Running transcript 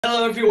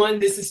Hello everyone,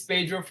 this is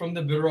Pedro from the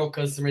Builderall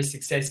Customer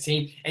Success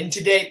Team, and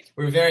today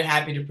we're very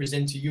happy to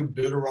present to you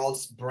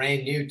Builderall's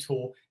brand new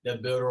tool, the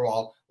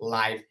Builderall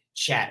Live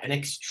Chat, an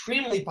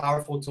extremely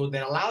powerful tool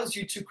that allows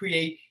you to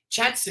create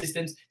chat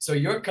systems so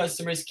your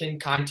customers can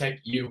contact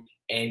you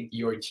and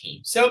your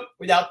team. So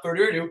without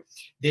further ado,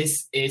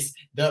 this is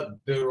the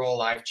Builderall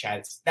Live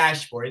Chat's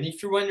dashboard, and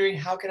if you're wondering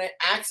how can I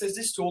access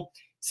this tool,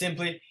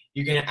 simply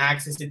you're going to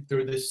access it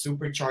through the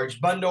supercharged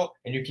bundle,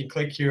 and you can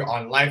click here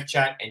on live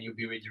chat and you'll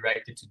be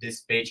redirected to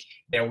this page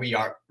that we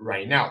are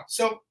right now.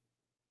 So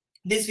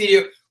this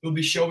video will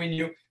be showing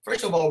you,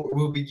 first of all,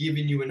 we'll be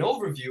giving you an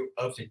overview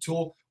of the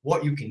tool,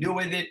 what you can do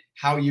with it,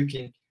 how you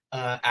can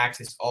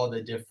access all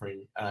the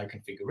different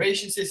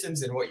configuration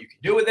systems and what you can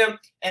do with them.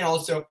 And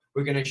also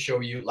we're going to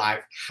show you live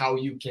how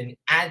you can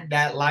add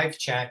that live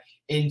chat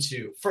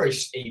into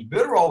first a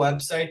Builderall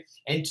website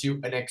and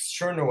to an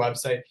external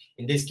website.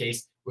 In this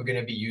case, we're going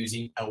to be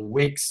using a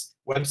Wix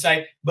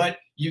website, but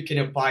you can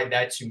apply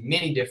that to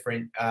many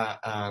different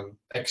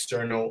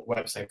external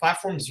website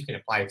platforms. You can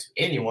apply it to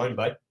anyone,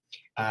 but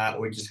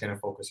we're just going to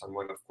focus on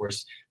one, of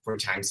course, for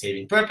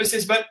time-saving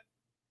purposes. But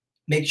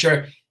make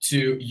sure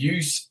to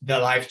use the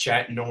live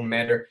chat no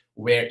matter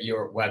where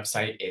your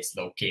website is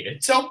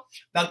located. So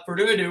without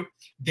further ado,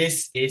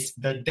 this is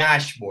the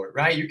dashboard,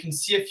 right? You can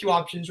see a few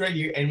options right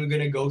here, and we're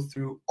going to go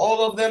through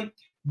all of them.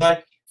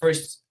 But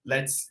first,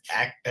 let's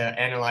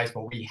analyze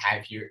what we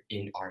have here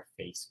in our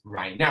face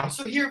right now.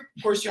 So here,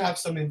 of course, you have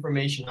some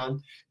information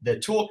on the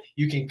tool.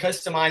 You can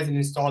customize and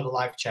install the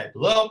live chat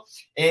below.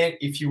 And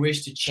if you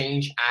wish to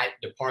change add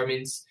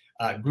departments,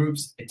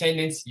 groups,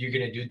 attendants, you're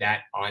going to do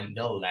that on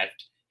the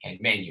left-hand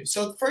menu.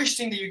 So the first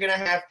thing that you're going to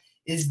have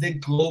is the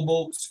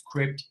global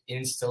script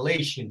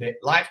installation. The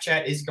live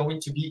chat is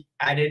going to be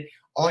added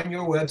on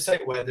your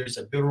website, whether it's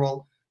a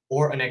Builderall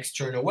or an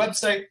external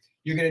website.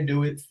 You're going to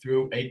do it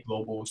through a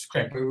global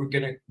script. We're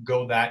going to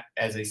go that,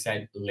 as I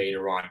said,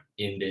 later on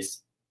in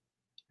this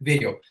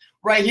video.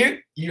 Right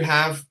here, you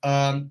have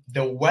the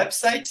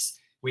websites,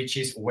 which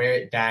is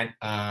where that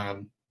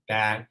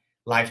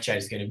live chat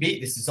is going to be.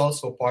 This is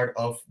also part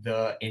of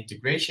the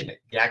integration,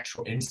 the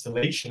actual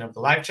installation of the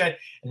live chat,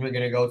 and we're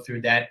going to go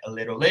through that a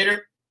little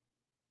later.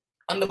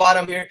 On the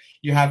bottom here,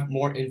 you have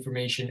more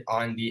information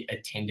on the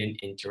attendant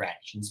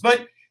interactions.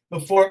 But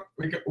before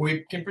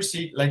we can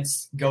proceed,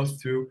 let's go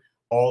through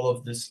all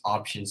of these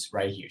options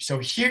right here. So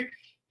here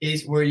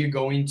is where you're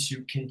going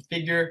to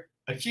configure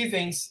a few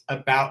things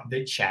about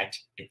the chat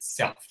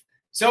itself.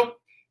 So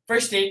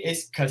first thing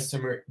is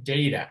customer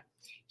data.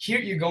 Here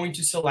you're going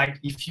to select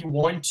if you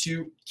want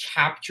to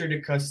capture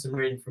the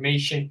customer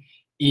information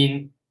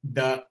in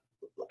the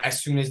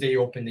as soon as they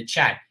open the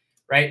chat,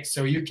 right?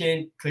 So you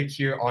can click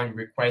here on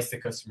request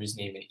the customer's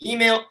name and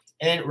email,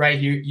 and right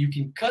here you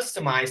can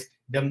customize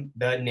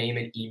the name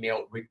and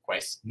email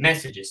request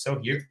messages. So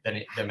here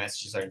the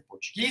messages are in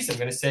Portuguese. I'm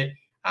going to say,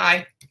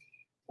 hi,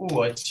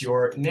 what's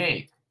your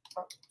name?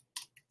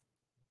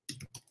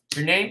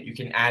 Your name, you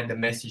can add the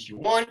message you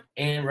want.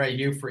 And right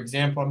here, for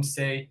example, I'm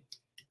saying,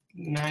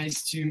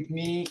 nice to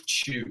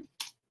meet you.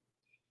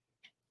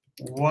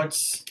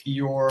 What's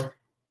your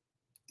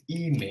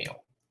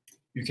email?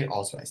 You can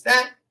also ask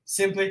that.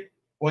 Simply,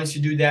 once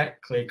you do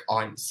that, click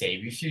on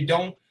save. If you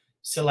don't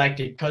select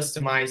a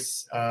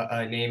customize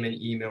name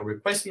and email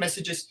request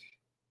messages,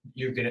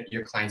 your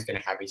client's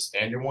gonna have a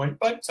standard one,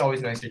 but it's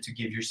always nicer to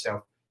give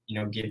yourself,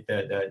 give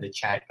the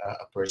chat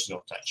a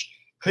personal touch.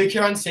 Click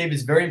here on save.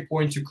 It's very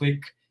important to click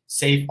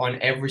save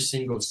on every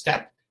single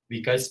step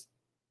because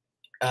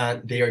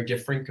they are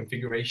different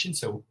configurations.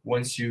 So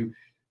once you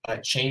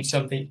change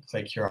something,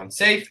 click here on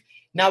save.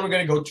 Now we're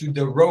gonna go to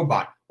the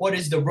robot. What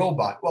is the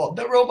robot? Well,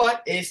 the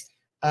robot is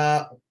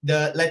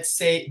let's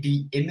say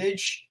the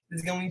image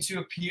is going to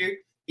appear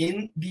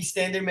in the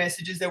standard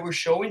messages that we're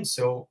showing.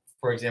 So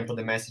for example,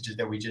 the messages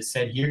that we just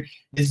said here,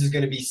 this is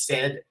going to be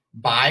said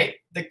by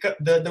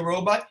the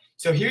robot.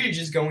 So here you're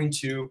just going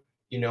to,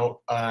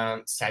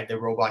 set the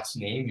robot's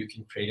name. You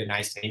can create a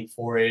nice name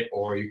for it,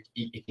 or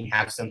it can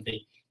have something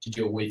to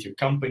do with your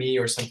company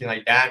or something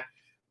like that.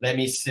 Let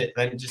me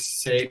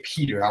just say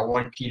Peter. I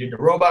want Peter the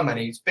robot. My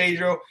name is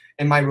Pedro,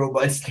 and my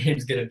robot's name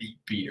is gonna be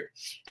Peter.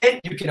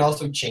 And you can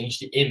also change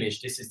the image.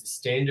 This is the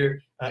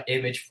standard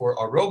image for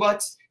our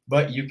robots,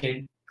 but you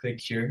can click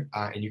here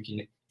and you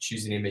can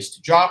choose an image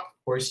to drop.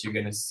 Of course, you're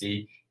gonna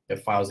see the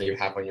files that you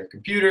have on your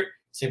computer.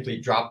 Simply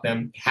drop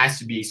them. It has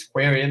to be a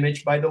square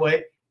image, by the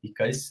way,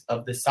 because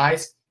of the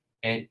size.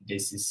 And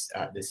this is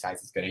the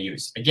size it's gonna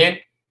use. Again,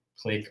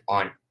 click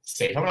on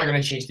save. I'm not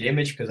gonna change the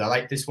image because I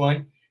like this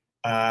one.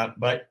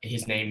 But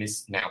his name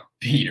is now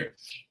Peter.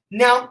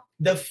 Now,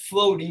 the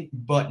floating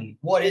button.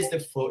 What is the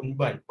floating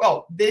button?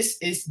 Well, this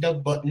is the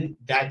button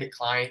that the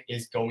client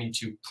is going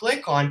to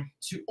click on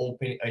to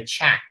open a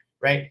chat,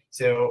 right?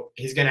 So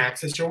he's going to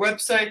access your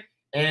website,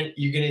 and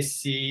you're going to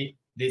see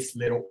this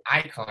little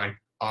icon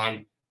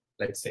on,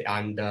 let's say,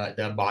 on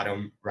the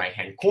bottom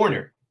right-hand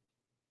corner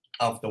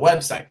of the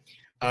website.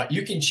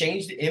 You can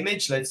change the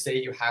image. Let's say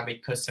you have a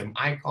custom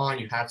icon,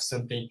 you have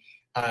something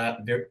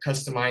very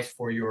customized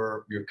for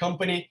your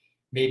company,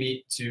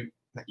 maybe to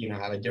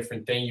have a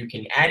different thing, you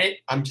can add it.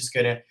 I'm just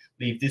gonna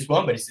leave this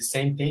one, but it's the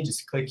same thing.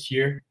 Just click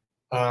here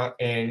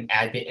and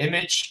add the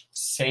image.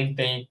 Same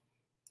thing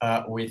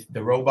with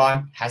the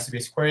robot. Has to be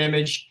a square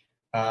image,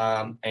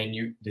 and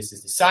this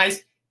is the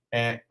size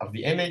of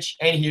the image.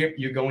 And here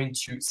you're going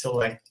to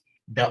select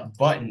the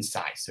button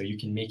size, so you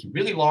can make it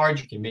really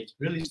large, you can make it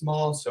really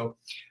small, so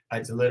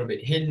it's a little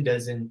bit hidden,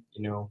 doesn't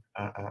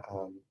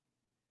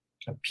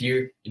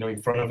appear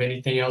in front of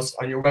anything else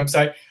on your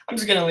website. I'm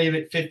just gonna leave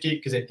it 50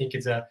 because I think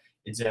it's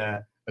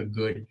a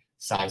good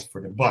size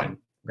for the button.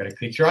 I'm gonna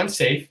click here on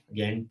save.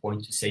 Again,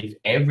 going to save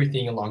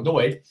everything along the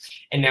way.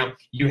 And now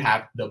you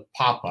have the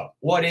pop-up.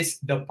 What is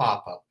the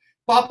pop-up?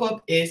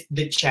 Pop-up is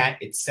the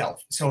chat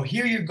itself. So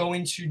here you're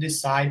going to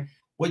decide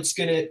what's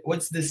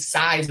the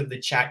size of the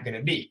chat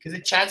gonna be, because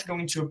the chat's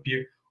going to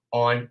appear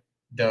on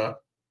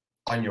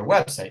your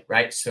website,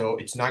 right? So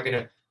it's not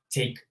gonna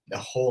take the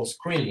whole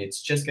screen. It's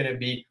just gonna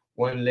be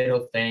one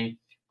little thing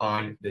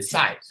on the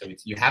side. So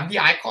you have the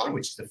icon,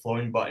 which is the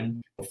flowing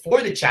button,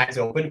 before the chat is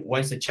open.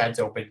 Once the chat's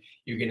open,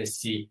 you're gonna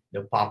see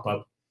the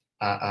pop-up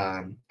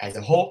as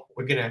a whole.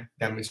 We're gonna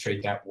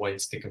demonstrate that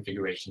once the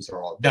configurations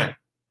are all done.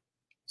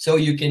 So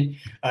you can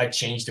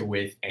change the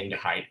width and the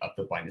height of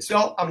the button as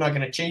well. I'm not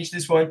gonna change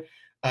this one.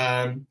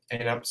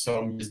 So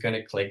I'm just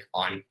gonna click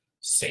on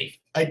save.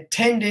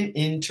 Attendant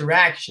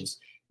interactions.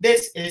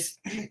 This is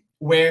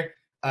where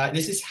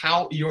this is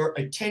how your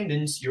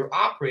attendants, your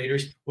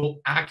operators, will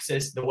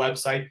access the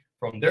website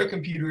from their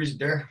computers,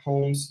 their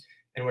homes,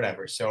 and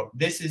whatever. So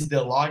this is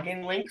the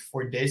login link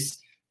for this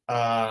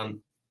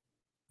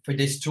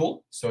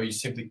tool. So you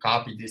simply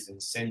copy this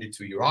and send it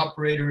to your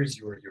operators,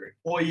 your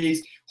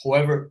employees,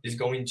 whoever is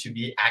going to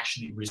be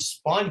actually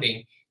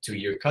responding to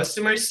your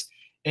customers.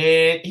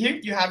 And here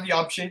you have the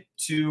option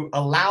to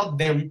allow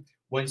them,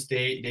 once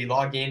they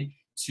log in,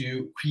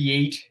 to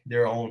create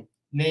their own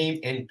name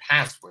and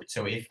password.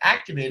 So if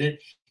activated,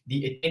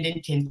 the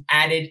attendant can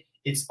add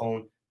its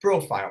own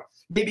profile.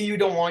 Maybe you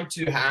don't want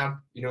to have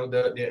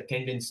the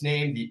attendant's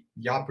name,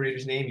 the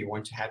operator's name. You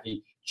want to have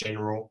a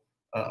general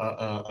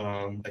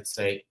let's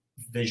say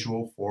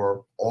visual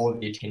for all of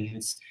the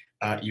attendants.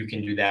 You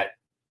can do that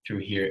through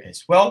here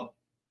as well.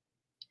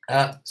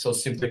 So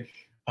simply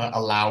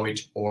allow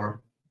it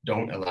or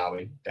don't allow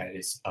it. That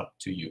is up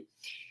to you.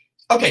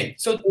 Okay,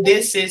 so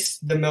this is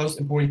the most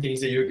important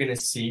things that you're gonna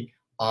see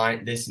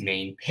on this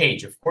main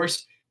page. Of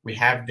course, we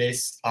have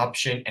this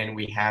option and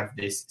we have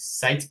this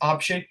site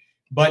option,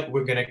 but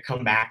we're gonna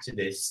come back to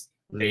this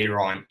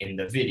later on in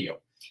the video.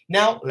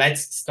 Now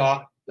let's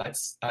start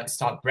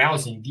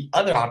browsing the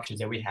other options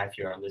that we have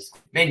here on this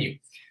menu.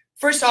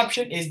 First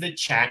option is the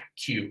chat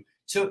queue.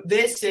 So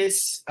this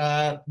is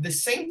the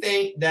same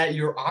thing that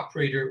your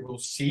operator will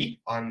see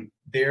on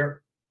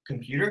their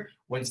computer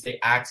once they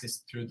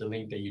access through the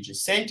link that you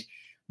just sent,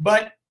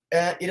 but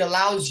it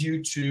allows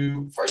you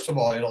to, first of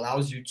all, it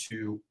allows you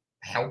to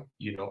help,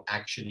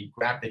 actually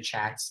grab the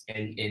chats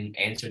and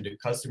answer the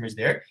customers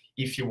there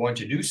if you want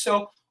to do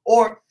so,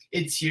 or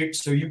it's here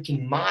so you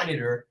can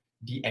monitor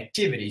the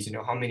activities,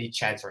 how many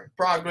chats are in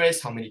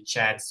progress, how many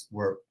chats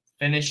were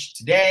finished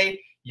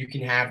today. You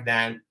can have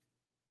that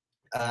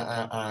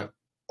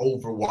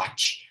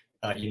overwatch,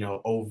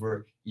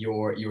 over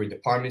your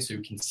department, so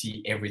you can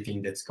see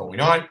everything that's going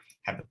on,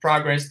 have the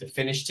progress, the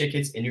finished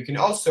tickets, and you can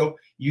also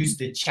use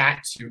the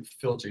chat to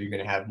filter. You're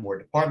going to have more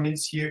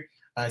departments here,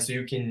 so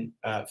you can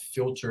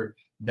filter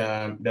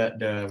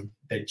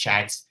the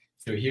chats.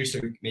 So here, so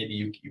maybe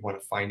you want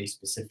to find a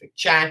specific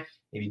chat,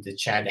 maybe the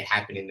chat that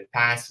happened in the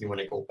past, you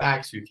want to go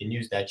back, so you can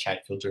use that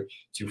chat filter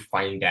to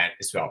find that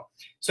as well.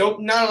 So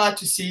not a lot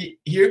to see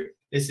here.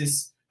 This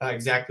is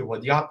exactly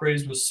what the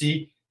operators will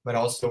see, but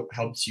also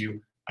helps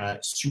you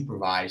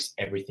supervise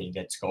everything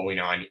that's going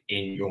on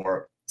in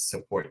your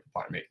support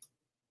department.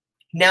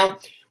 Now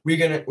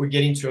we're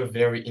getting to a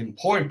very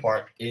important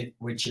part,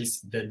 which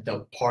is the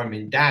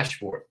department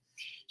dashboard.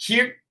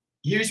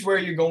 Here's where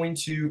you're going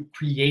to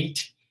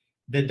create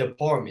the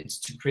departments,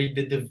 to create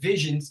the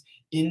divisions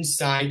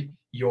inside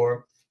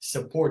your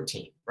support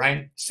team,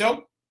 right?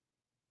 So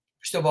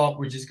first of all,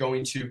 we're just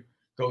going to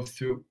go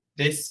through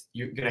this.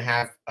 You're going to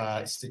have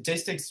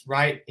statistics,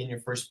 right? In your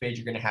first page,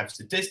 you're going to have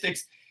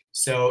statistics.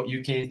 So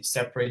you can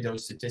separate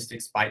those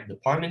statistics by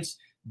departments.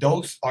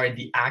 Those are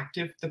the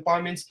active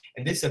departments.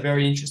 And this is a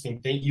very interesting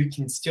thing. You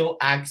can still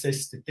access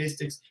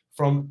statistics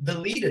from the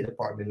leader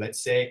department.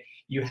 Let's say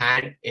you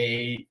had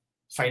a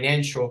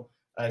financial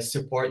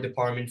support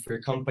department for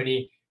your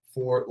company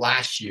for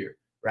last year,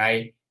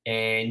 right?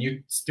 And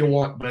you still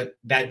want, but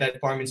that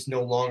department's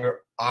no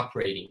longer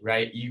operating,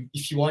 right?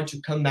 If you want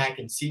to come back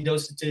and see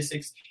those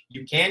statistics,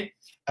 you can.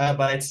 But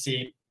let's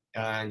see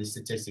the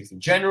statistics in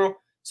general.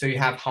 So you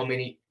have how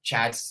many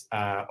chats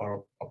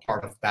are a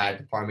part of that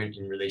department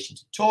in relation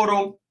to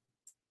total,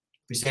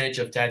 percentage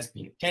of chats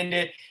being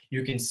attended.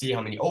 You can see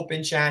how many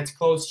open chats,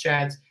 closed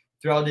chats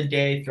throughout the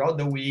day, throughout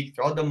the week,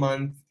 throughout the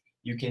month.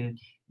 You can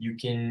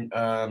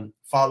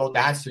follow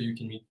that, so you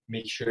can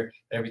make sure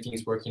that everything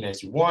is working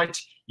as you want.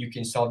 You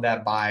can solve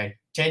that by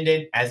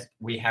attendant, as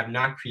we have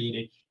not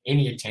created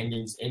any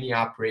attendants, any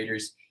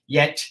operators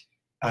yet.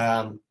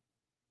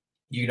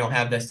 you don't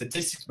have the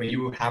statistics, but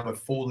you have a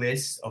full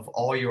list of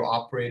all your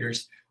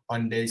operators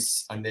on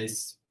this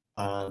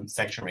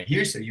section right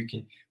here, so you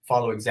can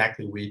follow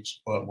exactly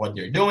what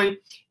they're doing.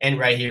 And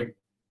right here,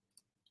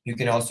 you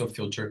can also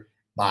filter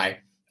by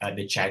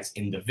the chats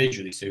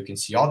individually, so you can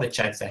see all the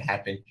chats that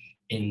happen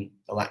in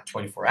the last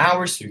 24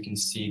 hours. So you can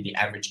see the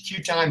average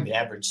queue time, the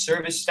average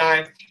service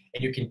time,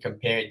 and you can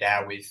compare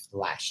that with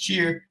last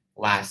year,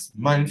 last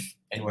month,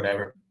 and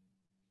whatever.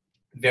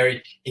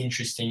 Very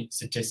interesting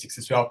statistics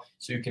as well.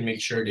 So you can make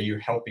sure that you're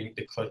helping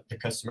the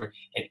customer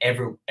and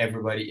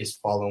everybody is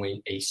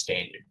following a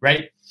standard,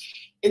 right?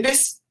 In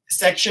this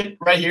section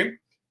right here,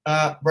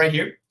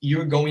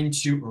 you're going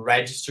to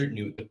register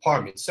new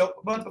departments. So,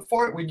 but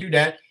before we do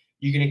that,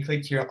 you're going to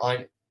click here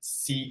on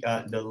see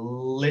the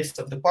list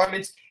of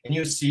departments, and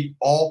you'll see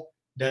all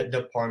the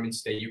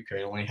departments that you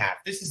currently have.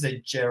 This is a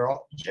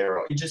general.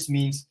 It just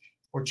means,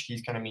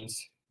 Portuguese kind of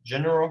means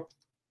general.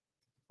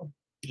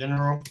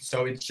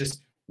 So it's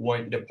just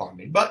one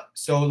department. But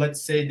so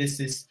let's say this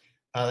is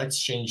let's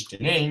change the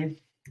name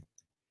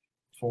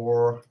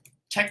for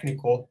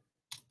technical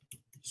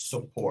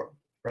support,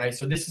 right?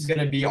 So this is going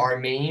to be our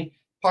main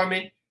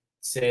department.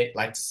 Say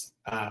let's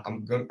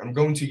I'm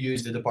going to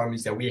use the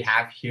departments that we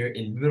have here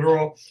in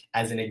Builderall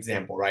as an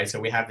example, right? So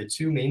we have the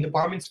two main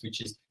departments,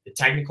 which is the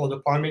technical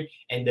department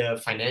and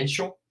the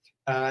financial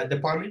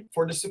department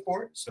for the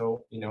support.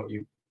 So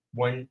you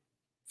one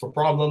for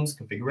problems,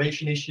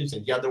 configuration issues,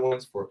 and the other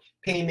ones for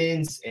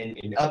payments and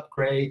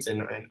upgrades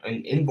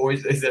and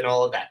invoices and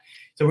all of that.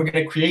 So we're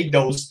going to create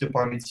those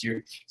departments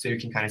here so you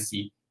can kind of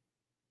see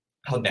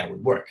how that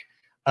would work.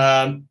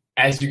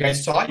 As you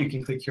guys saw, you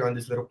can click here on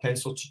this little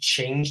pencil to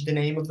change the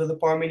name of the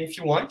department if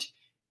you want.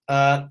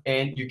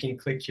 And you can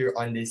click here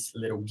on this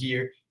little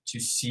gear to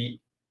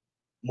see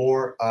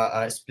more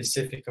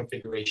specific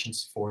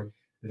configurations for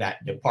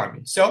that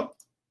department. So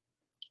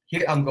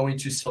here I'm going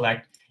to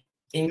select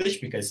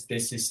English because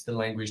this is the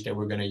language that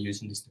we're going to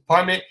use in this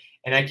department,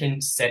 and I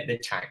can set the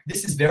time.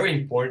 This is very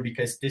important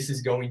because this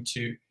is going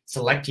to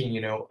selecting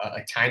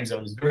a time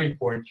zone is very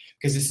important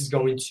because this is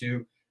going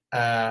to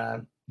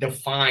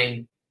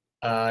define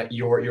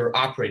your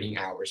operating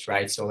hours,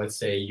 right? So let's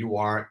say you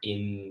are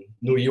in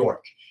New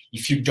York.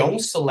 If you don't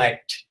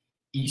select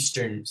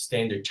Eastern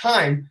Standard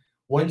Time,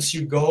 once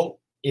you go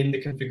in the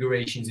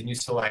configurations and you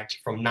select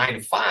from 9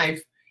 to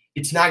 5,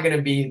 it's not going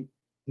to be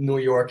New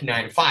York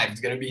 9 to 5. It's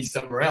going to be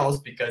somewhere else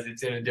because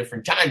it's in a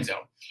different time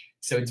zone.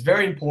 So it's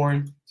very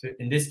important. So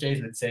in this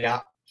case, let's say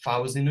if I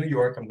was in New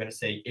York, I'm going to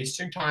say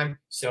Eastern Time.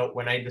 So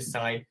when I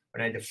define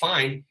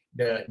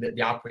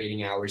the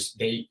operating hours,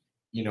 they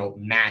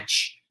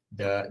match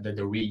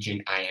the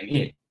region I am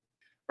in.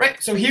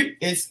 Right. So here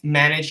is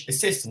Manage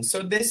Assistance.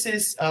 So this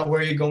is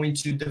where you're going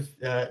to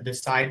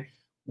decide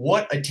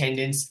what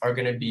attendants are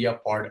going to be a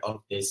part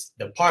of this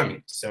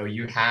department. So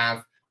you will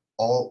have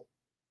all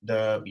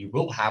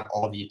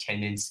the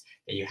attendants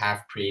that you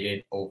have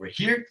created over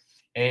here,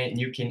 and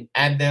you can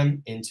add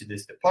them into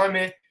this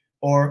department,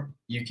 or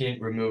you can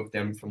remove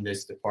them from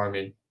this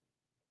department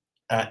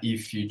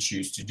if you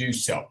choose to do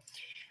so.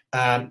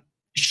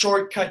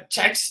 Shortcut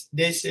text.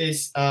 This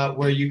is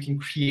where you can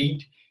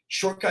create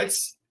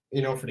shortcuts,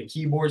 for the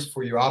keyboards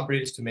for your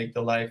operators to make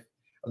the life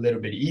a little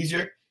bit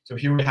easier. So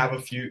here we have a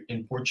few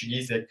in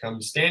Portuguese that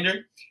come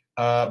standard,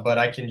 but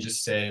I can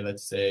just say,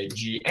 let's say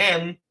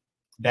GM.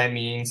 That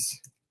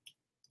means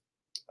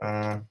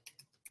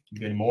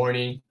good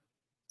morning,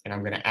 and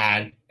I'm gonna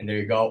add, and there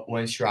you go.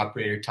 Once your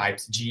operator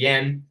types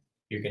GM,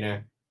 you're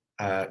gonna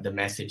the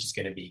message is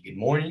gonna be good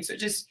morning. So it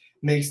just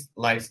makes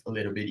life a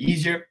little bit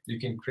easier. You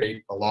can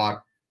create a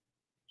lot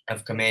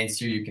of commands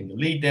here. You can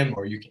delete them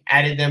or you can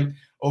edit them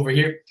over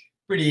here.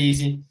 Pretty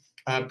easy,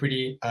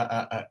 pretty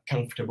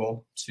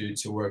comfortable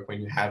to work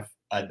when you have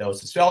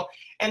those as well.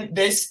 And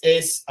this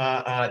is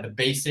the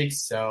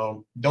basics.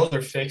 So those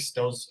are fixed.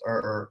 Those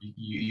are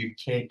you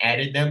can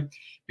edit them,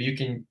 but you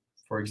can,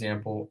 for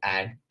example,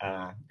 add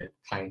the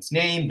client's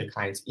name, the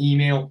client's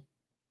email,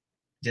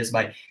 just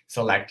by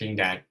selecting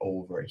that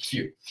over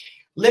here.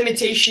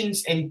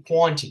 Limitations and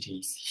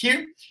quantities.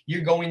 Here,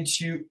 you're going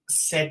to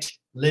set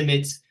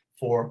limits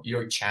for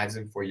your chats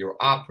and for your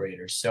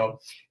operators. So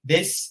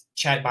this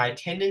chat by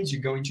attendance,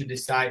 you're going to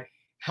decide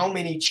how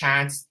many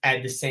chats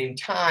at the same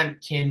time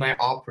can my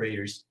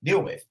operators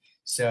deal with.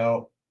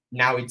 So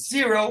now it's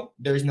 0.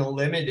 There's no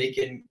limit. They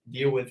can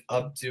deal with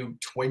up to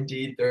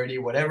 20, 30,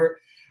 whatever.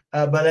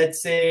 But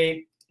let's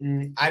say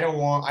I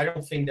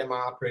don't think that my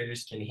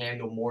operators can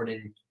handle more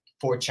than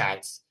 4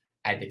 chats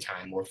at the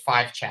time or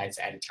 5 chats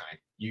at a time.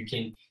 You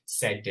can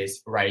set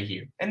this right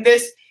here. And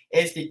this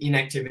is the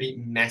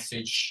inactivity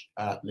message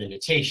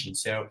limitation.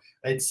 So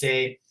let's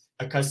say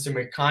a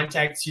customer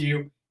contacts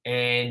you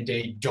and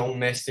they don't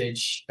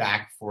message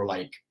back for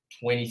like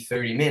 20,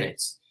 30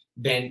 minutes.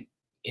 Then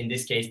in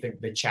this case,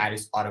 the chat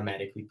is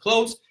automatically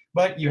closed,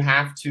 but you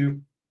have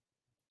to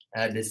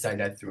decide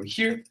that through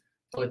here.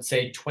 So let's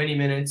say 20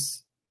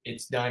 minutes,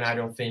 it's done. I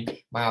don't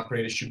think my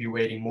operator should be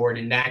waiting more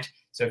than that.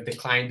 So if the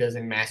client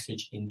doesn't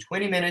message in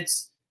 20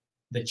 minutes,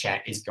 the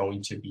chat is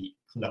going to be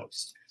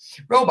closed.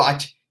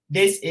 Robot,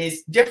 this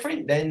is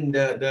different than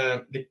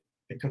the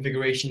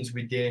configurations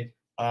we did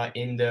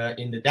in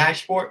the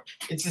dashboard.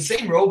 It's the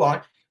same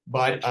robot,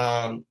 but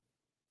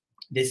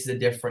this is a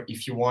different.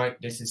 If you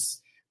want,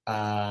 this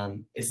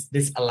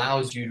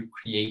allows you to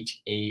create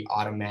a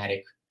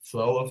automatic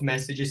flow of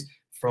messages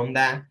from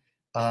that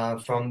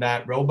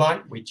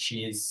robot, which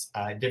is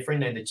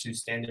different than the 2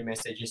 standard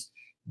messages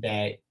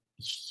that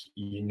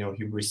he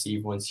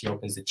receive once he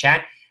opens the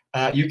chat.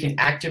 You can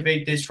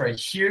activate this right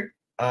here,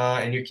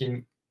 and you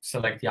can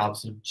select the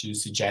option to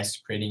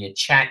suggest creating a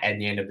chat at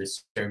the end of the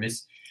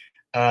service.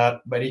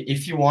 But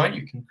if you want,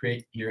 you can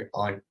create here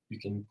on. You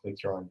can click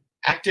here on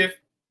active,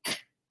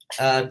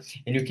 and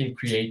you can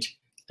create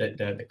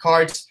the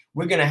cards.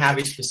 We're gonna have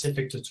a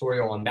specific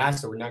tutorial on that,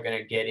 so we're not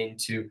gonna get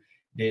into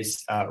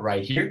this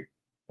right here.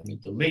 Let me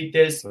delete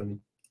this. Let me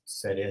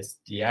set it as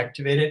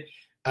deactivated.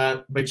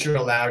 But you're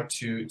allowed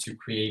to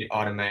create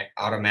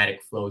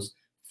automatic flows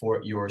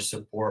for your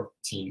support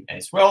team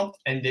as well.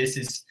 And this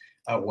is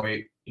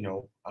where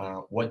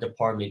what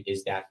department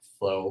is that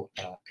flow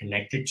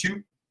connected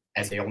to?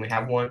 As I only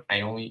have one,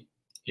 it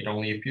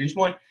only appears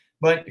one.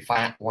 But if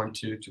I want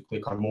to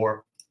click on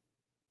more,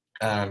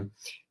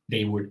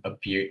 they would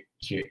appear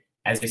here.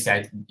 As I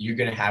said, you're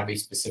gonna have a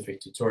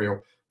specific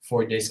tutorial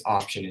for this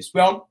option as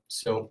well.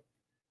 So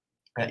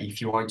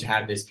if you want to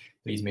have this,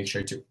 please make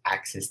sure to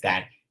access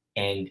that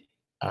and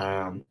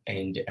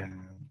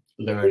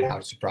learn how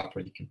to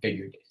properly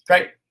configure this,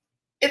 right?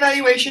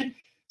 Evaluation.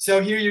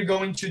 So here you're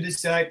going to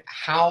decide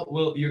how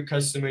will your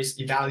customers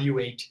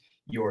evaluate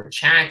your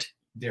chat,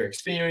 their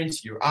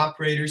experience, your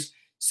operators.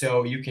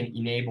 So you can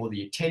enable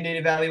the attendant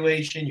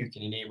evaluation, you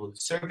can enable the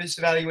service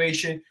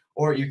evaluation,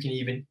 or you can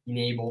even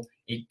enable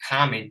a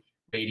comment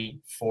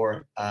rating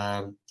for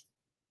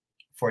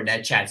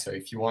that chat. So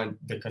if you want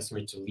the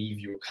customer to leave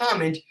you a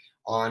comment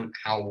on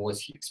how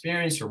was he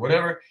experienced or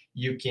whatever,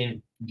 you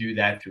can do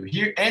that through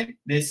here. And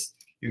this,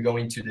 you're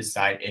going to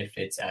decide if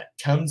it's a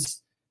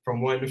thumbs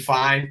from 1 to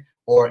 5,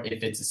 or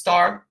if it's a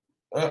star,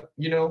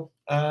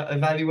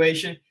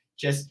 evaluation.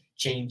 Just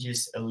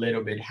changes a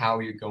little bit how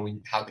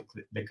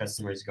the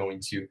customer is going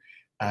to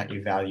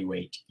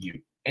evaluate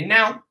you. And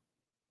now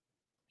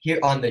here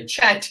on the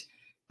chat,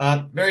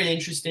 very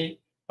interesting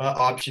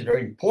option,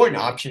 very important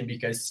option,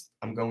 because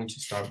I'm going to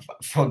start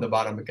from the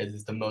bottom because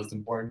it's the most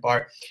important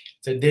part.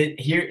 So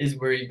here is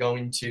where you're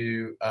going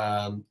to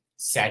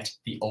set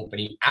the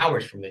opening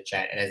hours from the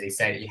chat. And as I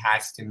said, it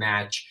has to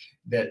match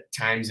the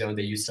time zone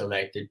that you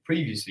selected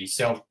previously.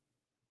 So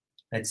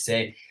let's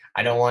say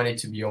I don't want it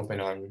to be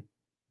open on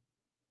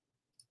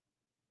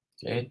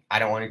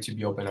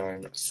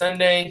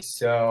Sunday,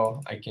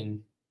 so I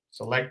can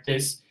select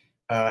this,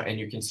 and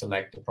you can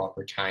select the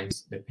proper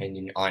times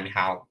depending on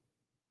how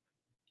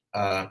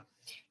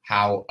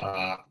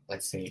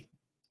let's say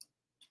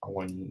I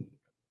want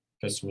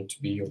customer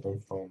to be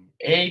open from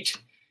 8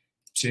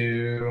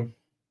 to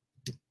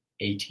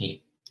 18.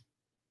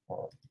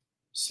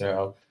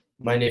 So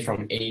Monday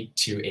from 8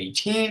 to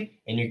 18,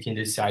 and you can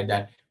decide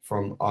that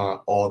from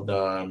all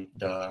the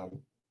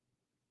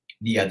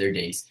other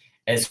days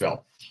as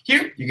well.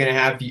 Here you're gonna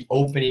have the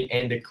opening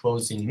and the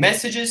closing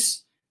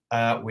messages,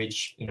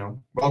 which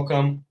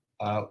welcome.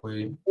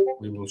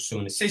 We will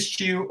soon assist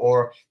you,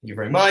 or thank you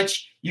very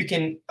much. You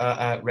can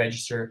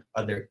register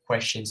other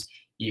questions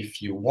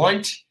if you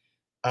want,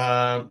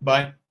 and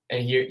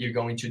here you're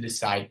going to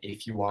decide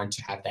if you want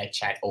to have that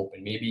chat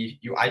open. Maybe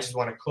I just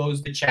want to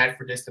close the chat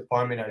for this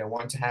department. I don't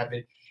want to have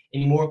it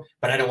anymore,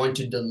 but I don't want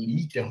to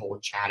delete the whole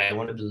chat. I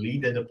want to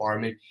delete the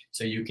department.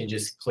 So you can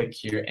just click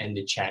here and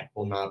the chat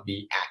will not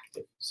be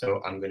active.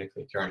 So I'm going to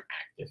click here on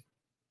active.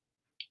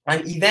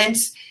 On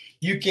events,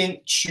 you can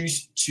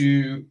choose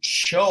to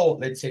show,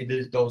 let's say,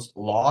 those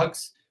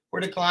logs for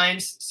the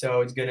clients.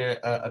 So it's going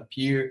to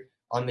appear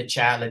on the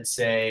chat. Let's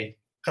say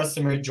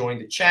customer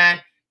joined the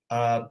chat,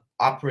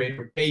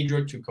 operator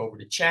Pedro took over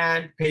the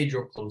chat,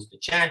 Pedro closed the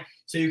chat.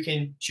 So you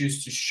can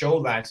choose to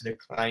show that to the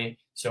client.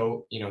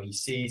 So, he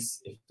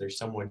sees if there's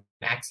someone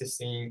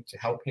accessing to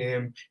help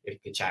him,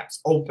 if the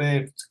chat's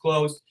open, if it's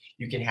closed.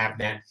 You can have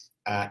that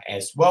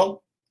as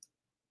well.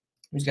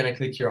 I'm just going to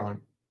click here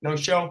on no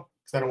show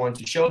because I don't want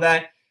to show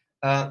that.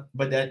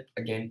 But that,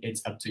 again,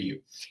 it's up to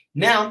you.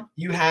 Now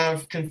you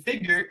have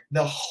configured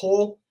the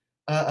whole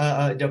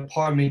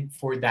department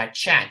for that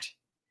chat.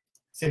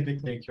 Simply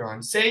click here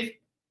on save.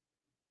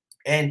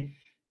 And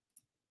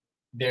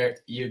there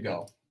you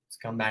go. Let's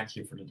come back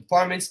here for the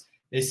departments.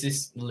 This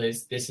is the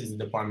list. This is the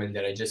department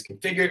that I just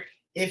configured.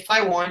 If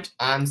I want,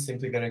 I'm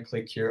simply going to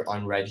click here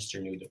on register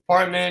new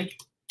department.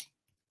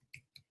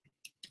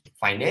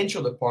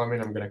 Financial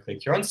department, I'm going to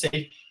click here on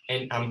save.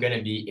 And I'm going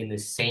to be in the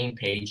same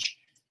page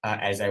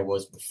as I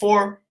was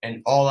before.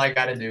 And all I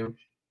got to do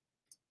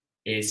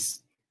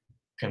is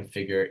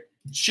configure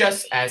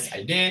just as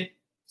I did.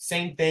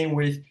 Same thing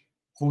with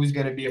who's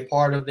going to be a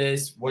part of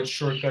this, what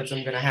shortcuts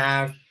I'm going to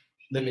have,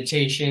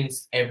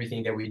 limitations,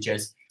 everything that we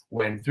just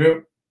went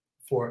through.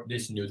 for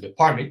this new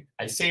department.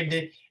 I saved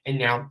it, and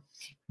now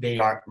they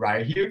are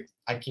right here.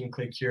 I can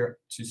click here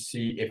to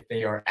see if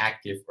they are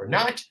active or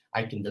not.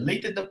 I can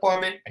delete the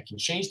department, I can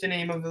change the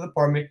name of the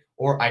department,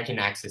 or I can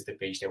access the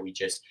page that we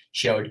just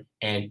showed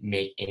and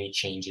make any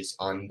changes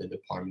on the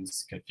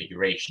department's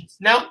configurations.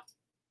 Now,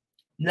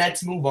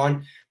 let's move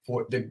on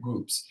for the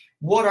groups.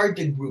 What are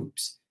the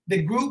groups?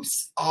 The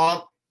groups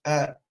are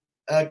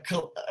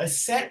a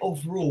set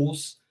of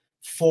rules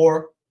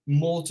for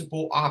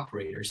multiple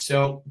operators.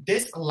 So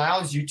this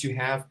allows you to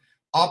have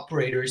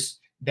operators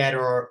that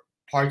are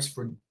parts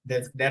for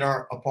that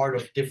are a part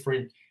of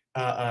different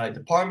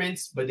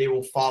departments, but they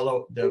will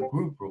follow the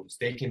group rules.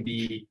 They can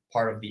be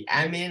part of the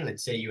admin.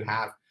 Let's say you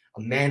have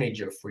a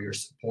manager for your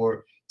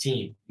support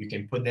team. You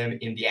can put them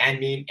in the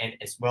admin and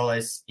as well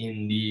as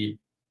in the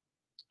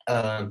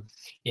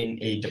in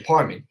a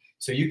department.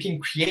 So you can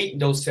create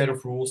those set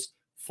of rules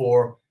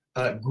for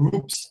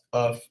groups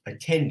of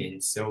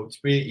attendants. So it's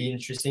really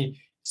interesting.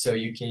 So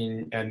you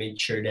can make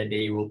sure that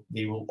they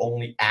will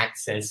only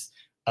access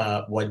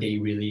what they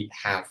really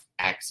have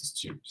access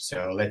to.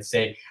 So let's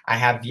say I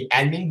have the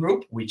admin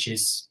group, which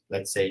is,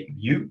 let's say,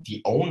 you, the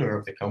owner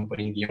of the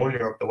company, the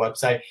owner of the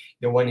website,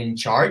 the one in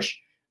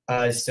charge.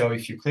 So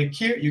if you click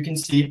here, you can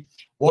see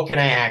what can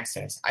I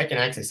access. I can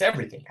access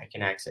everything. I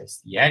can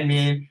access the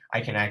admin.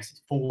 I can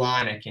access full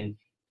line. I can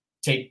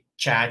take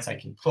chats. I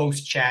can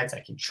close chats.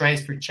 I can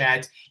transfer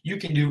chats. You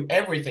can do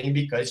everything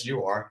because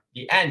you are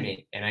the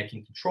admin, and I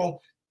can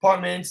control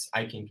departments.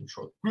 I can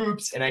control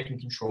groups, and I can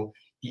control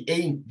the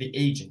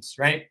agents,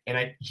 right?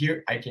 And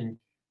here I can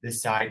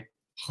decide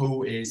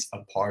who is a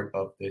part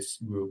of this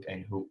group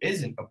and who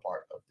isn't a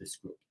part of this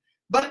group.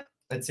 But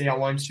let's say I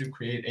want to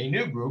create a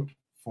new group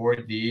for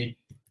the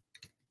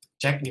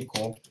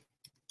technical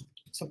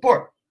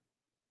support.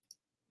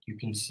 You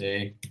can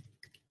say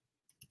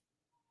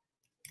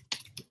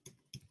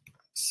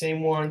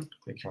same one,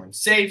 click here on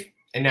save,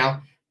 and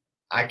now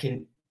I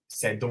can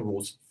set the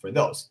rules for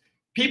those.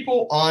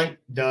 People on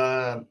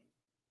the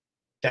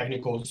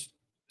technical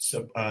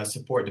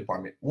support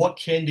department, what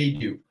can they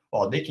do?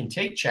 Well, they can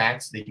take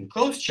chats, they can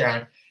close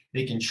chat,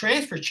 they can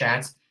transfer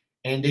chats,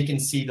 and they can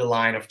see the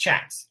line of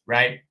chats,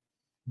 right?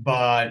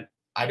 But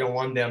I don't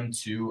want them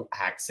to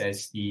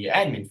access the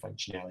admin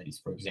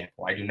functionalities, for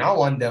example. I do not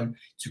want them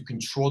to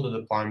control the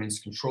departments,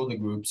 control the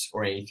groups,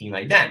 or anything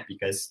like that,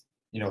 because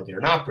they're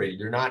an operator,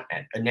 they're not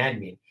an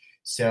admin.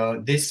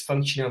 So this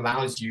function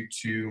allows you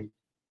to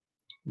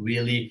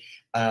really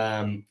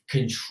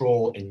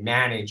control and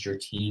manage your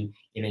team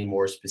in a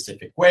more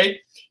specific way.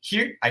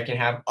 Here, I can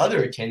have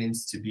other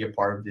attendants to be a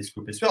part of this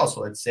group as well.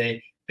 So let's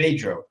say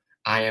Pedro,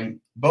 I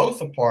am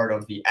both a part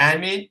of the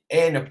admin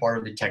and a part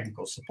of the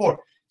technical support.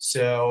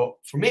 So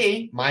for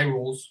me, my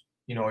rules,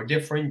 are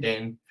different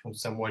than from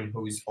someone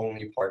who is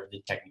only part of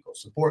the technical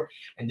support.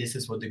 And this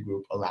is what the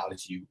group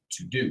allows you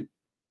to do.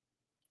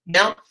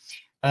 Now,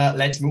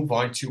 let's move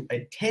on to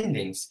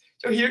attendance.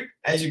 So here,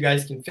 as you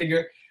guys can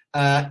figure,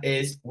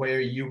 is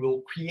where you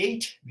will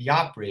create the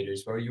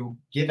operators, where you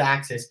give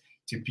access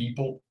to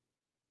people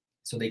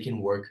so they can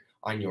work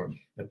on your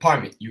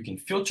department. You can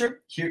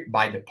filter here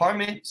by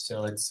department.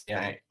 So let's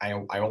say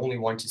I only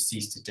want to see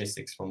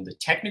statistics from the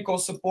technical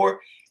support,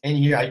 and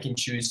here I can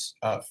choose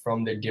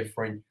from the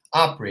different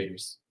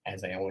operators.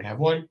 As I only have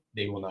one,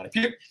 they will not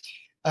appear.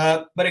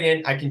 But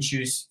again, I can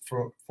choose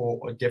for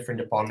a different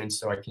department,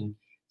 so I can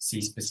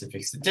see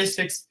specific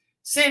statistics.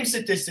 Same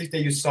statistics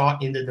that you saw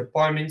in the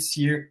departments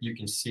here. You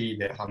can see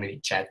that how many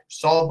chats were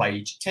solved by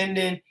each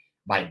attendant,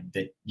 by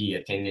the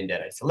attendant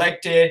that I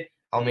selected,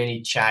 how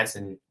many chats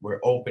were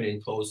open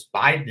and closed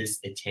by this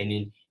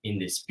attendant in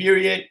this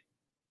period,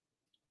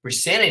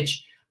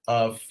 percentage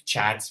of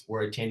chats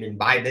were attended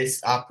by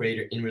this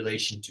operator in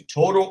relation to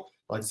total.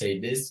 Let's say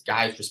this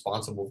guy is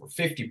responsible for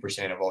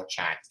 50% of all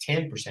chats,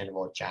 10% of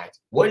all chats,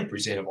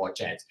 1% of all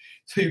chats.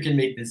 So you can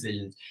make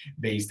decisions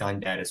based on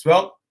that as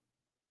well.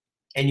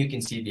 And you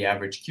can see the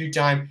average queue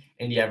time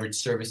and the average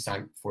service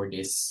time for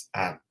this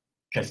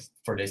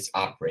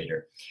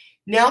operator.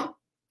 Now,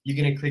 you're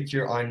going to click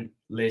here on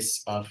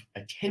list of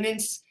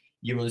attendants.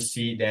 You will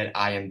see that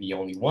I am the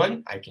only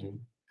one. I can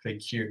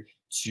click here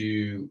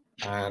to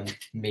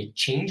make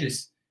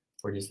changes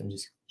for this. Let me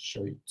just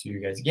show it to you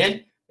guys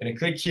again. I'm going to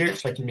click here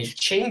so I can make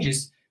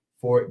changes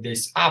for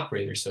this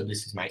operator. So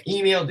this is my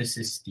email. This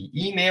is the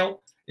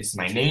email. This is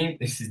my name.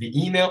 This is the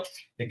email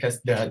because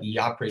the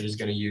operator is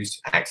going to use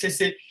to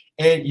access it.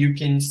 And you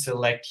can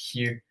select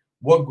here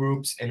what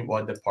groups and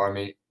what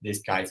department this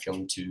guy is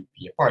going to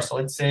be a part. So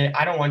let's say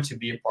I don't want to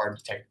be a part of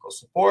the technical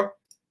support.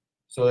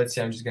 So let's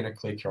say I'm just going to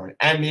click here on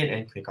admin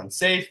and click on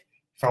save.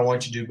 If I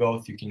want to do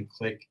both, you can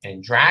click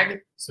and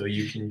drag. So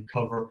you can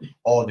cover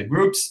all the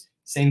groups.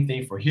 Same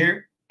thing for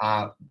here.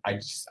 I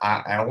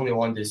only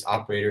want this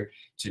operator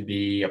to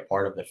be a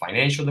part of the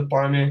financial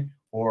department,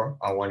 or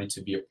I want it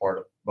to be a part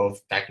of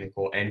both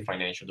technical and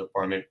financial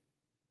department.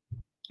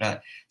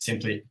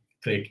 Simply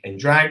click and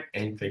drag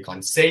and click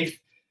on save.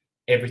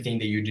 Everything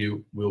that you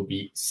do will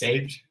be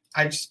saved.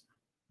 I just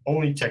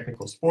only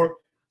technical support,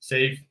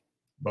 save,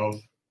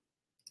 both,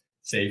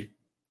 save,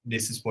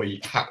 this is what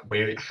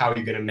how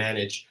you're gonna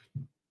manage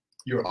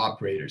your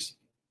operators.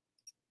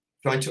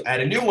 If you want to add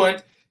a new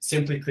one,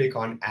 simply click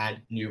on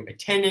Add New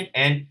Attendant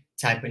and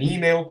type an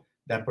email,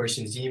 that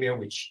person's email,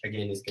 which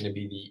again is going to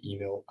be the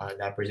email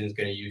that person is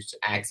going to use to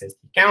access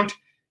the account.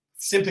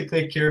 Simply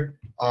click here,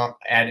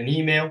 add an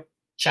email,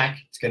 check,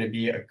 it's going to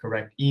be a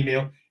correct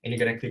email, and you're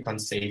going to click on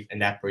Save,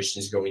 and that person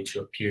is going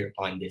to appear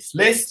on this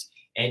list,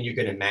 and you're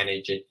going to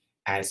manage it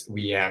as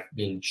we have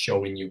been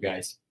showing you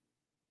guys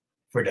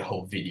for the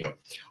whole video.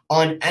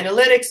 On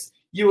analytics,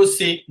 you will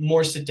see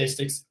more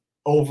statistics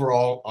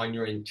overall on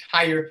your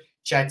entire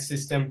chat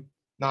system,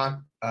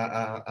 not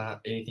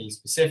anything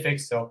specific.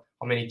 So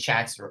how many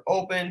chats are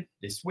open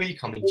this week,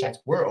 how many chats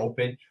were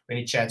open, how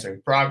many chats are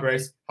in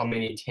progress, how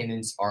many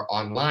attendants are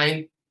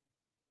online,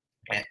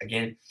 and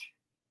again,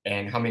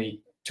 and how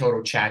many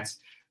total chats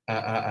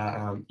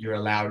you're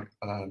allowed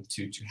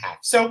to have.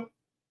 So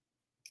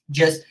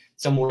just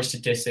some more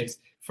statistics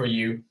for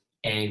you,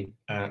 and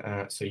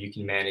so you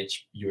can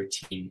manage your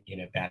team in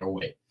a better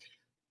way.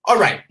 All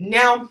right,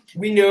 now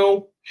we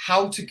know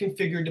how to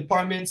configure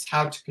departments,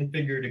 how to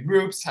configure the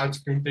groups, how to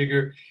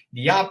configure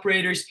the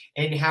operators,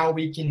 and how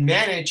we can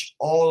manage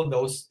all of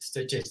those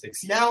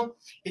statistics. Now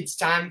it's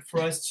time for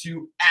us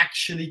to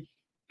actually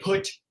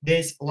put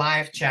this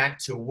live chat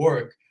to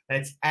work.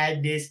 Let's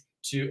add this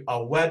to a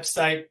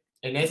website.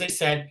 And as I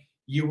said,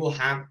 you will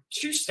have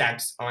 2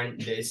 steps on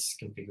this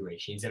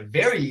configuration. It's a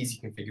very easy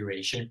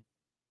configuration.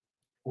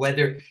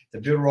 Whether the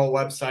Builderall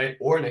website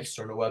or an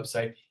external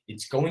website,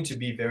 it's going to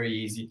be very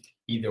easy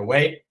either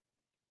way.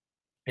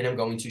 And I'm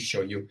going to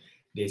show you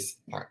this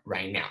part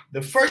right now.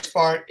 The first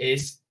part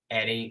is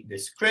adding the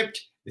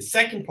script. The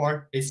second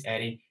part is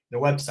adding the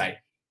website.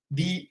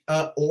 The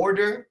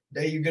order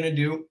that you're going to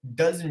do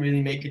doesn't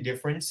really make a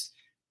difference,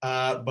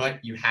 but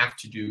you have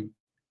to do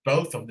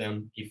both of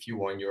them if you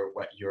want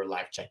your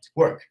live chat to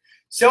work.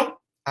 So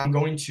I'm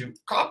going to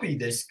copy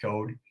this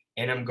code,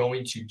 and I'm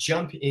going to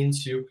jump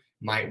into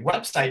my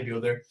website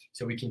builder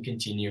so we can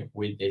continue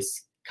with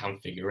this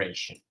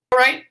configuration. All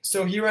right,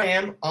 so here I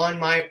am on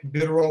my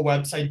Builderall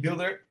website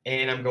builder,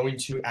 and I'm going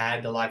to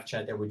add the live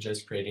chat that we're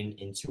just creating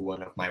into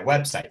one of my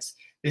websites.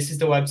 This is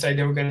the website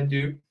that we're going to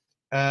do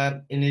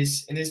in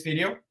this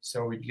video.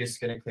 So we're just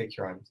going to click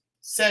here on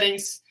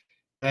settings.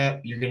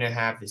 You're going to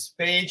have this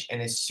page,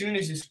 and as soon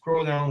as you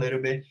scroll down a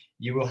little bit,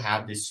 you will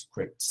have this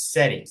script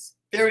settings.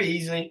 Very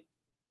easily,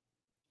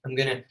 I'm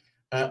going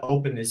to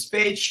open this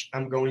page.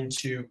 I'm going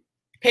to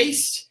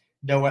paste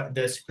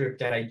the script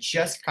that I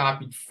just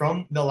copied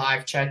from the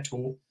live chat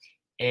tool,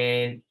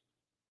 and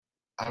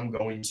I'm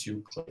going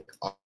to click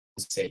on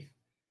save.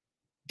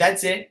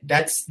 That's it.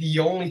 That's the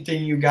only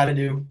thing you got to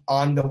do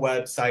on the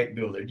website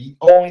builder. The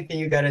only thing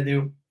you got to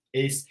do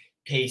is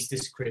paste the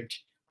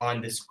script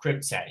on the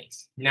script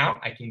settings. Now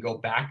I can go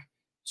back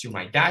to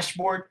my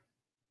dashboard.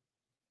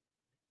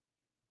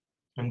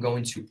 I'm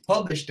going to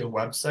publish the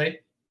website,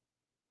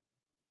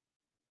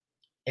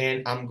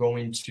 and I'm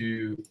going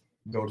to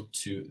go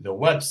to the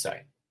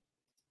website.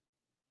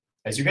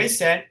 As you guys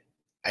said,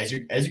 as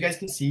you guys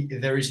can see,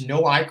 there is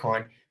no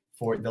icon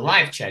for the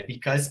live chat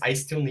because I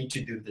still need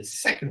to do the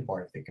second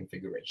part of the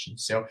configuration.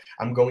 So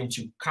I'm going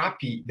to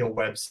copy the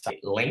website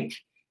link,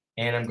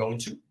 and I'm going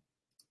to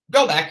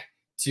go back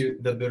to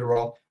the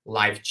Builderall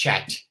live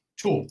chat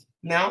tool.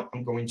 Now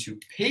I'm going to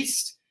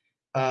paste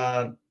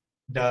the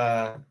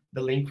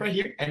link right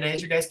here, and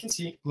as you guys can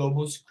see,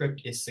 global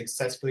script is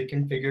successfully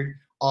configured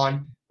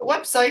on the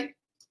website.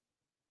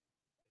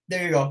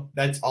 There you go.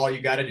 That's all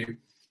you got to do.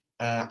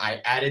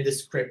 I added the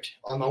script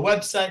on my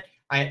website.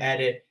 I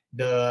added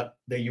the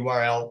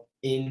URL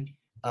in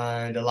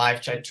the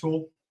live chat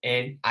tool,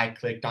 and I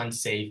clicked on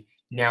save.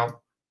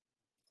 Now,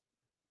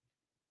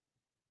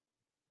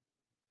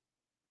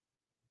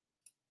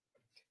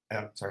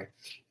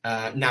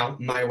 now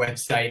my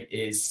website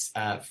is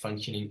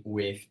functioning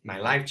with my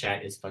live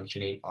chat is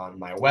functioning on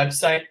my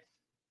website.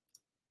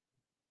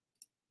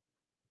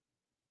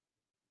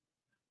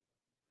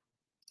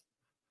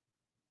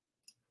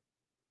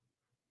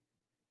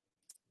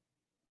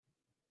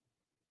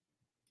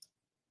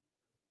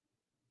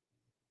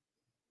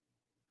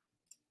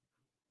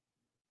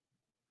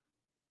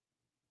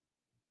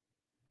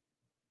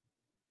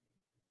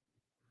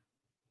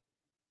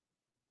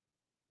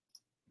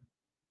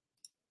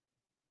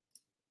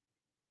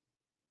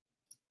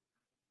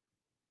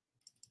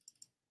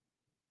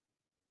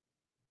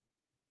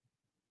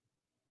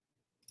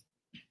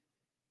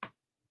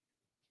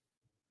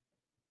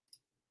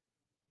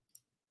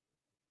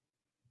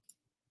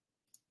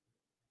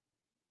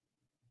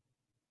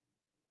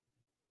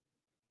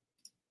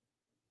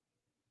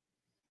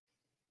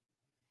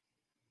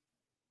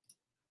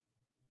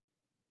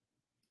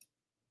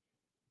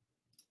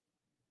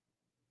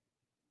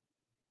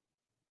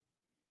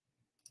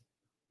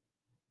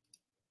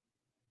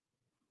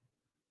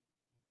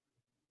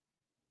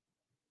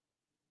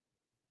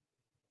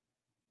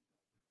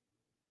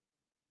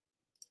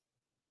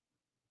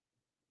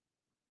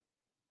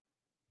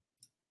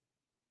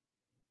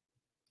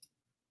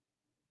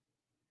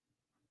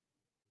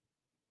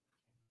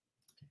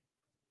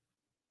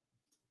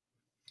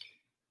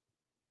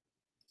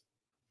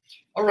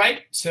 All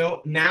right,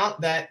 so now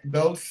that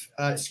both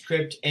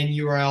script and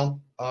URL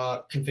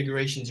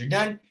configurations are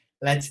done,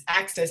 let's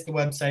access the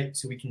website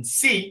so we can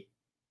see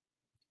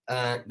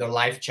the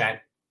live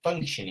chat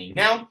functioning.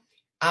 Now,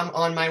 I'm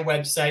on my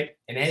website,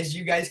 and as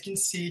you guys can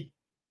see,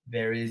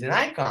 there is an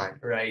icon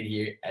right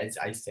here, as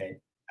I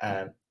said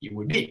it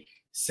would be.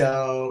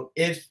 So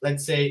if,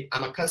 let's say,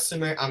 I'm a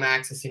customer, I'm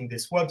accessing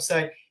this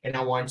website, and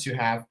I want to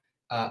have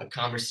a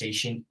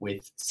conversation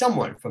with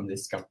someone from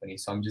this company.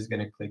 So I'm just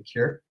going to click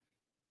here.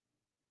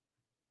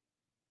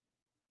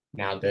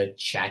 Now the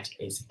chat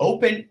is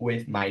open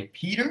with my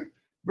Peter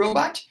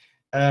robot.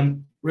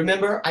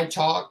 Remember, I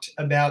talked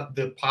about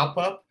the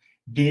pop-up.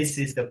 This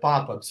is the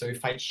pop-up. So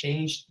if I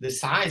change the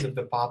size of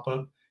the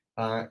pop-up,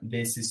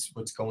 this is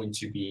what's going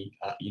to be,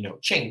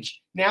 changed.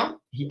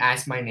 Now, he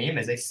asked my name.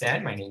 As I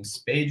said, my name's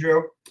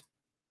Pedro.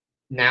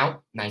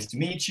 Now, nice to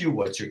meet you.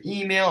 What's your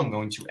email? I'm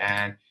going to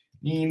add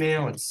an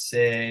email. Let's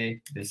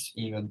say this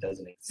email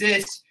doesn't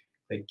exist.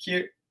 Click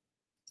here.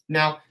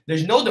 Now,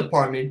 there's no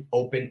department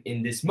open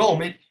in this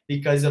moment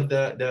because of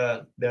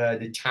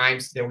the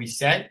times that we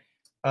set.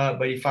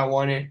 But if I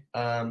wanted,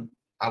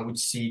 I would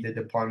see the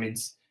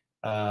departments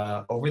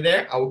over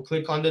there. I would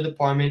click on the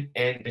department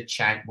and the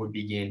chat would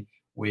begin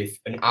with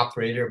an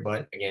operator.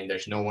 But again,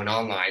 there's no one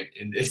online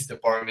in this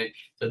department.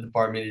 The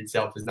department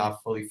itself is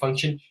not fully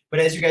functioned.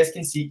 But as you guys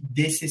can see,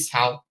 this is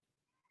how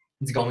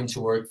it's going to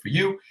work for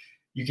you.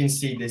 You can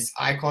see this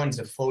icon is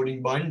a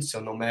floating button.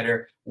 So no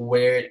matter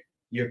where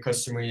your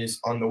customer is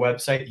on the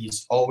website,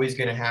 he's always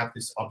going to have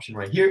this option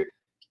right here.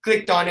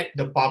 Clicked on it,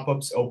 the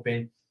pop-ups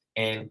open,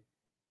 and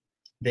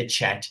the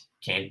chat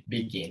can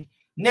begin.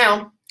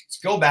 Now, let's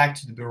go back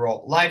to the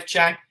Builderall live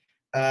chat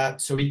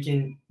so we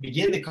can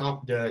begin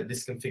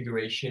this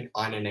configuration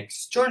on an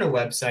external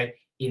website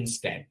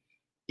instead.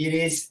 It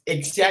is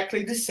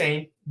exactly the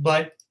same,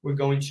 but we're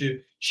going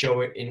to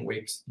show it in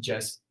Wix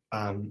just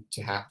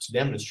to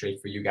demonstrate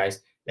for you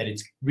guys that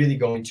it's really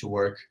going to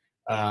work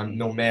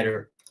no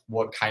matter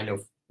what kind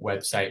of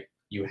website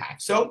you have.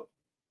 So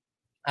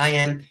I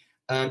am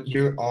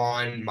here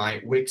on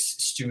my Wix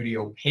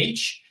Studio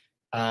page,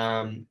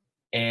 and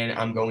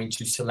I'm going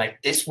to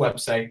select this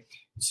website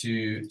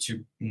to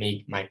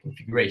make my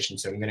configuration.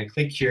 So I'm going to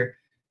click here,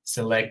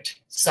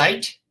 select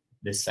site.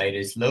 The site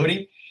is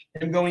loading.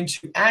 And I'm going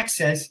to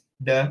access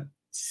the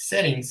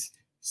settings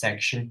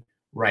section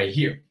right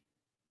here.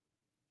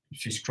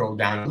 If you scroll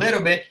down a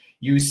little bit,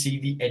 you see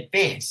the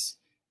advanced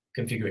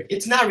configuration.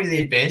 It's not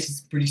really advanced,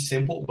 it's pretty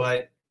simple,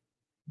 but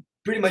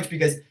pretty much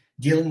because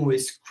dealing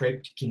with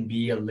script can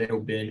be a little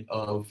bit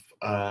of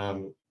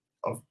a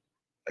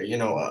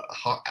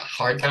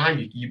hard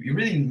time. You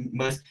really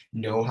must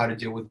know how to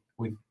deal with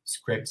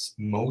scripts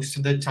most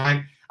of the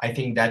time. I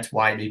think that's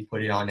why they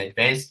put it on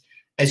advanced.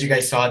 As you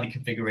guys saw, the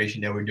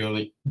configuration that we're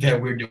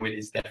doing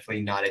is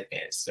definitely not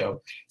advanced.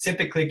 So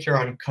simply click here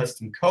on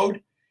custom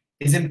code.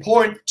 It's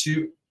important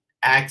to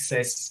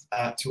access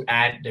to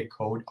add the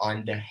code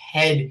on the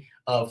head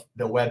of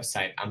the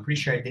website. I'm pretty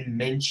sure I didn't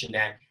mention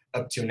that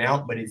up till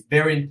now, but it's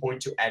very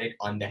important to add it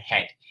on the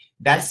head.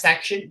 That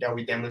section that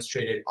we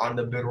demonstrated on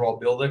the Builderall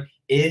Builder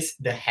is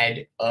the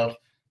head of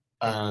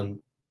the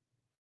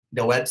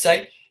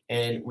website.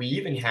 And we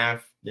even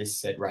have this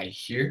set right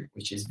here,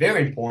 which is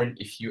very important.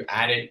 If you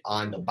add it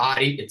on the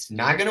body, it's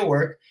not going to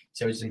work.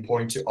 So it's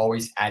important to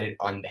always add it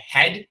on the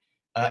head.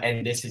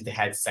 And this is the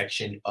head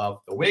section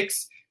of the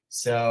Wix.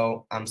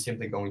 So I'm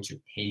simply going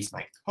to paste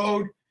my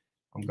code.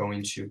 I'm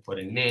going to put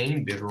a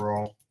name,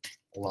 Builderall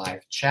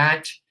live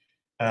chat.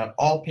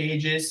 All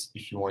pages,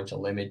 if you want to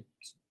limit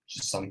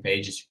just some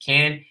pages, you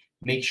can.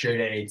 Make sure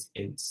that it's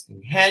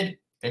in head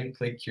and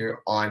click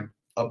here on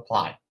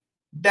apply.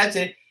 That's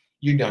it.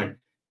 You're done.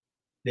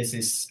 This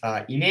is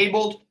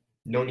enabled.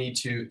 No need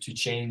to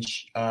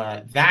change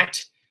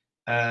that.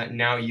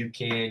 Now you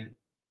can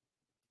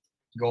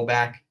go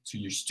back to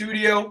your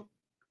studio.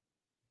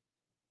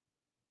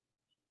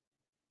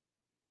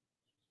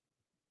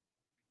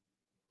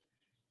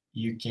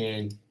 You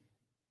can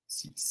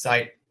see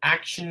site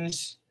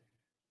actions.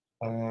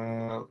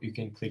 You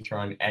can click here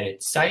on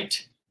edit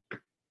site.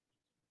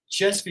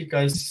 Just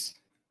because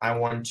I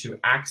want to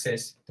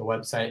access the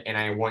website and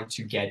I want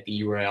to get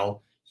the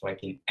URL so I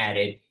can add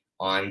it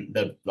on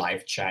the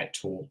live chat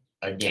tool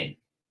again.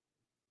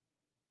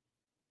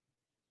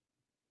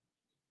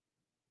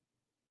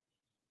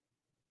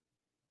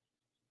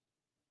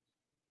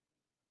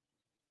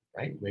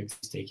 Right, Wix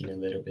is taking a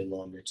little bit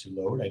longer to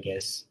load. I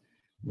guess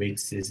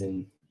Wix is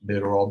in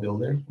Builderall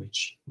Builder,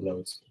 which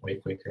loads way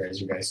quicker,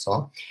 as you guys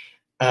saw.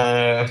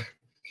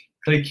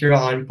 Click here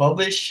on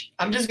publish.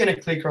 I'm just gonna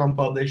click here on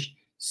publish,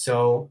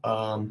 so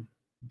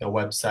the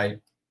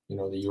website, the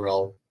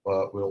URL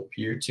will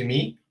appear to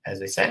me.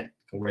 As I said,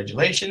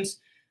 congratulations.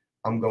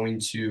 I'm going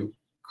to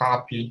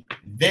copy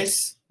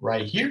this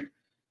right here.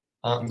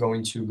 I'm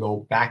going to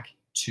go back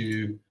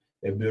to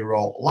the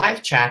Builderall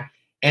live chat,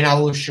 and I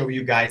will show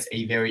you guys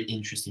a very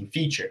interesting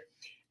feature.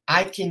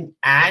 I can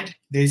add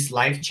this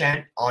live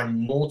chat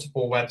on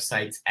multiple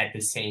websites at the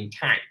same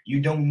time.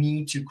 You don't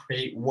need to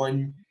create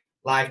one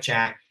live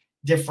chat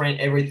different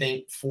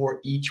everything for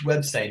each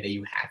website that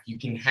you have. You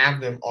can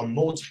have them on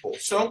multiple.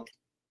 So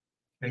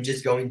I'm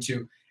just going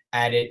to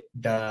edit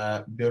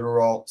the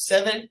Builderall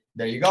 7.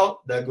 There you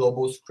go. The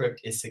global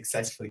script is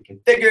successfully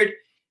configured.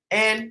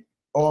 And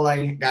all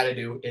I gotta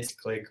do is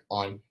click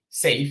on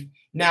save.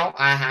 Now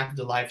I have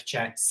the live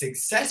chat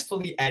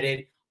successfully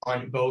added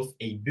on both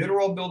a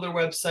Builderall Builder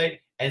website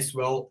as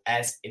well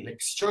as an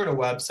external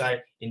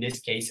website, in this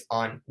case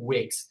on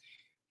Wix.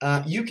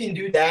 You can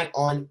do that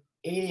on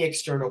any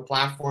external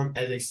platform,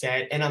 as I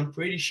said, and I'm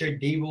pretty sure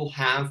they will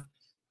have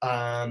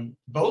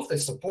both a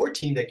support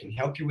team that can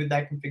help you with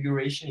that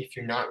configuration if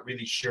you're not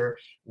really sure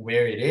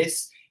where it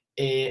is,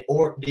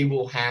 or they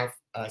will have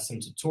some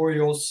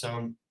tutorials,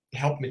 some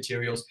help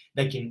materials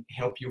that can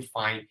help you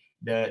find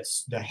the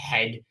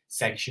head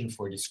section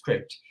for the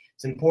script.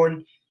 It's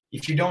important.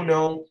 If you don't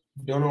know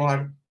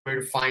where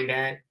to find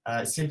that,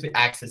 simply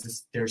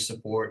access their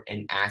support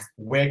and ask,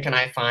 where can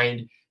I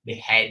find the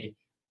head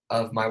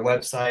of my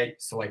website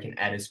so I can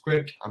add a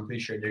script? I'm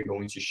pretty sure they're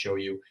going to show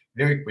you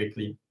very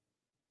quickly.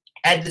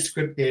 Add the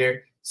script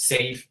there,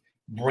 save,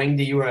 bring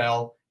the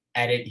URL,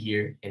 add it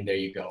here, and there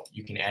you go.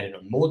 You can add it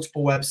on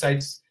multiple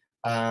websites,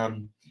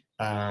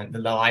 the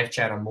live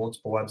chat on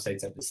multiple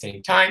websites at the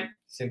same time.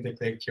 Simply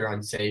click here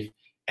on save,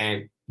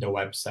 and the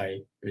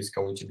website is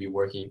going to be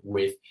working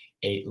with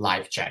a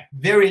live chat.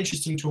 Very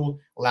interesting tool,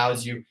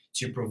 allows you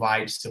to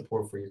provide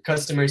support for your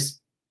customers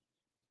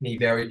in a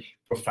very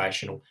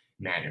professional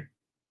manner.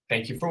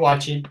 Thank you for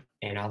watching,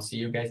 and I'll see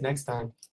you guys next time.